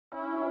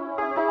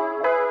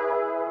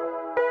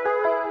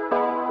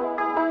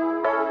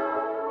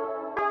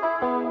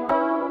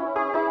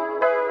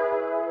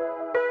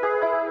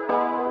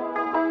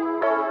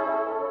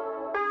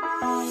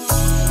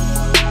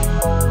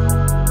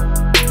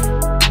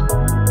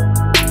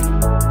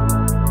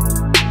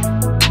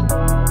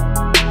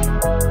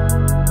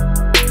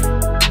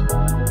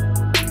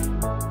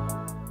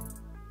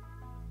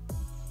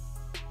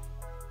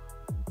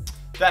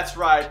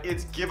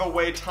it's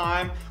giveaway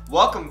time.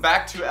 Welcome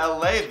back to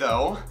LA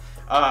though.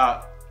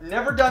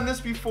 Never done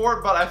this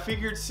before, but I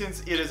figured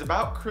since it is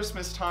about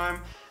Christmas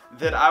time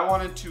that I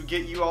wanted to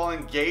get you all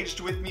engaged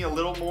with me a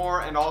little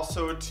more, and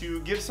also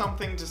to give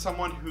something to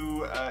someone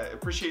who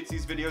appreciates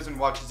these videos and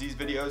watches these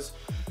videos.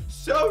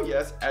 So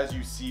yes, as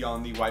you see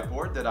on the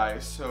whiteboard that I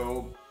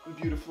so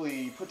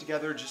beautifully put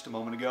together just a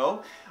moment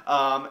ago,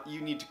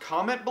 you need to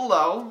comment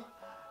below.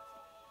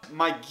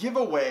 My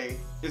giveaway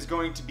is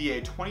going to be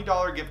a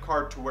 $20 gift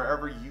card to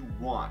wherever you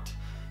want.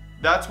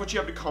 That's what you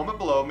have to comment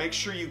below. Make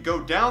sure you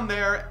go down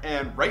there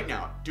and right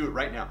now, do it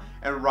right now,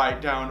 and write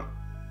down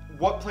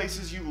what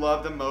places you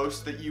love the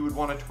most that you would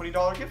want a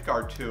 $20 gift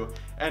card to.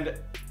 And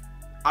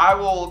I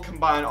will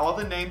combine all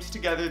the names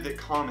together that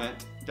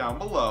comment down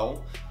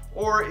below.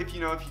 Or if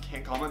you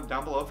can't comment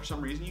down below for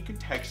some reason, you can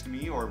text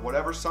me or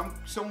whatever, some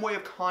way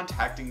of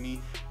contacting me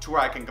to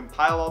where I can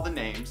compile all the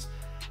names.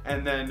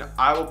 And then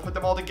I will put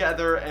them all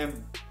together,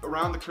 and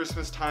around the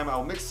Christmas time I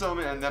will mix them,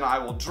 and then I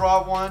will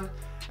draw one,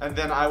 and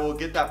then I will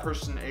get that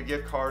person a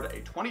gift card,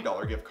 a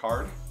 $20 gift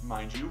card,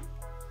 mind you,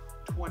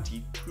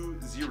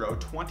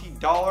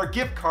 $20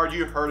 gift card,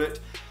 you heard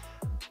it,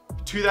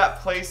 to that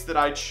place that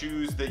I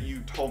choose that you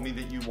told me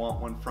that you want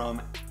one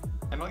from,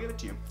 and I'll give it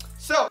to you.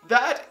 So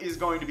that is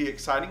going to be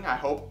exciting. I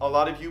hope a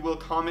lot of you will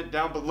comment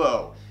down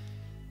below.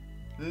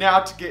 Now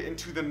to get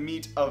into the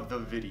meat of the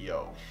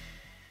video.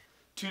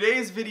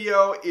 Today's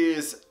video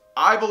is,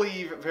 I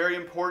believe, very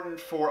important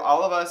for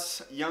all of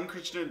us young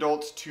Christian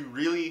adults to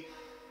really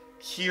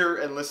hear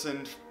and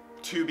listen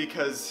to,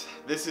 because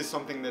this is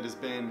something that has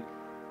been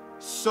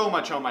so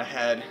much on my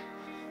head,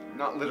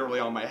 not literally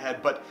on my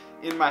head, but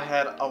in my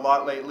head a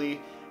lot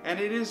lately, and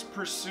it is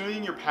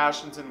pursuing your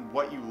passions and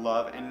what you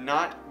love and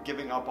not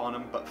giving up on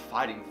them, but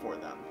fighting for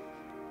them.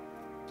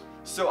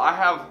 So I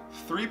have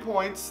 3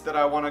 points that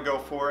I want to go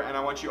for, and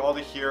I want you all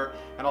to hear,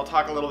 and I'll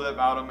talk a little bit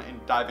about them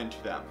and dive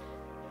into them.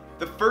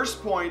 The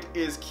first point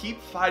is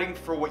keep fighting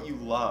for what you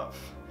love.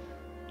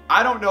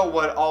 I don't know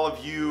what all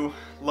of you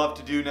love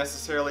to do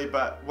necessarily,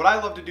 but what I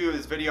love to do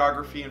is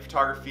videography and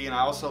photography, and I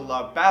also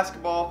love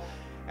basketball,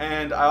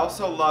 and I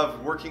also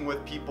love working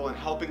with people and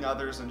helping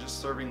others and just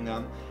serving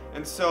them.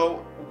 And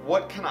so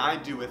what can I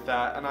do with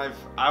that? And I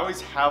always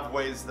have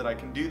ways that I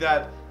can do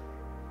that,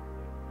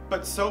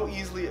 but so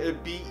easily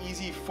it'd be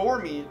easy for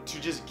me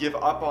to just give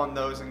up on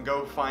those and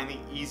go find the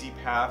easy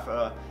path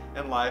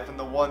in life, and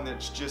the one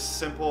that's just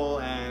simple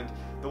and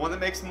the one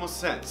that makes the most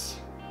sense.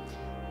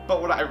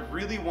 But what I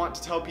really want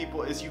to tell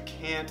people is you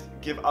can't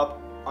give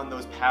up on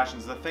those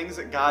passions, the things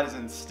that God has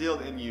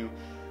instilled in you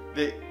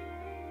that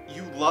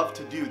you love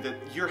to do, that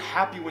you're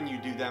happy when you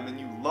do them and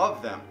you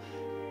love them.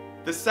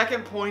 The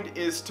second point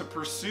is to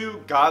pursue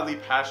godly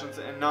passions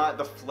and not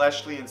the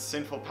fleshly and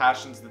sinful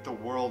passions that the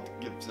world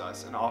gives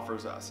us and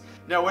offers us.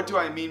 Now, what do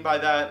I mean by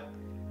that?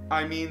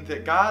 I mean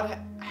that God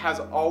has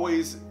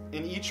always,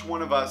 in each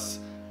one of us,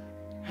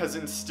 has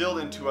instilled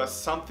into us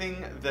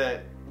something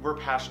that we're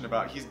passionate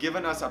about. He's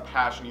given us a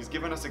passion. He's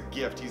given us a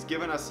gift. He's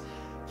given us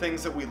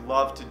things that we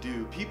love to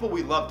do, people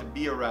we love to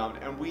be around,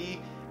 and we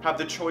have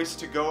the choice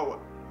to go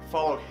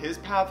follow His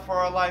path for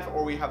our life,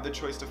 or we have the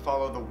choice to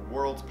follow the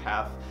world's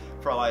path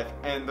for our life.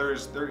 And there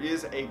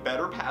is a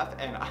better path,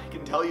 and I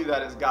can tell you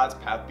that is God's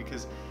path,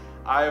 because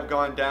I have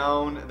gone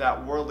down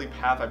that worldly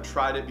path. I've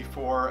tried it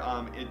before.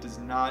 It does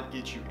not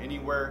get you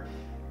anywhere.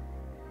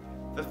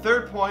 The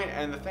third point,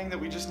 and the thing that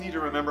we just need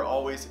to remember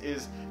always,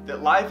 is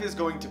that life is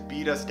going to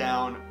beat us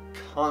down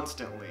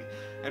constantly.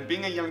 And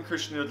being a young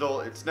Christian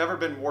adult, it's never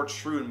been more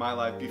true in my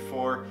life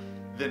before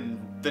than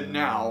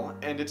now.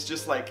 And it's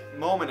just like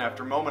moment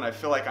after moment, I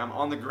feel like I'm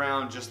on the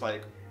ground just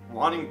like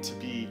wanting to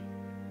be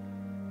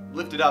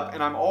lifted up.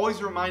 And I'm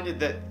always reminded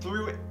that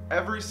through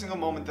every single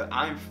moment that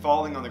I'm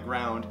falling on the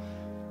ground,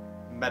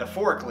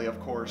 metaphorically of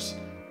course,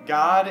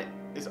 God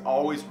is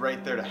always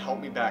right there to help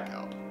me back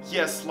up.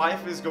 Yes,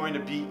 life is going to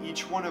beat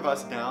each one of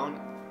us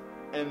down,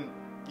 and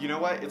you know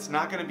what? It's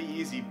not going to be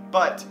easy,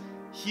 but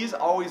He's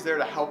always there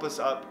to help us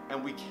up,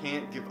 and we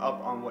can't give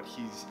up on what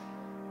He's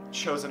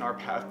chosen our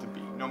path to be,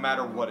 no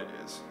matter what it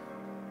is.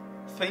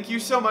 Thank you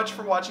so much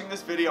for watching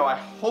this video. I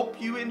hope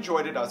you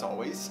enjoyed it as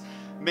always.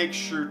 Make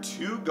sure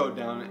to go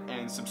down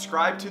and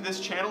subscribe to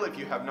this channel if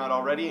you have not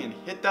already, and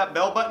hit that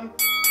bell button.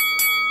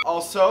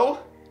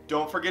 Also,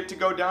 don't forget to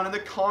go down in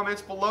the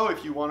comments below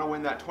if you want to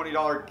win that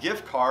 $20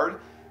 gift card.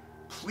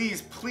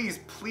 Please, please,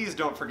 please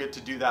don't forget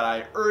to do that.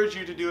 I urge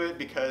you to do it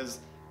because,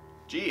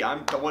 gee,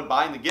 I'm the one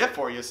buying the gift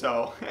for you,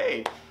 so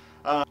hey.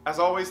 As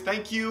always,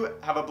 thank you,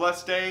 have a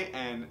blessed day,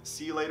 and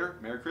see you later.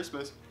 Merry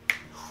Christmas.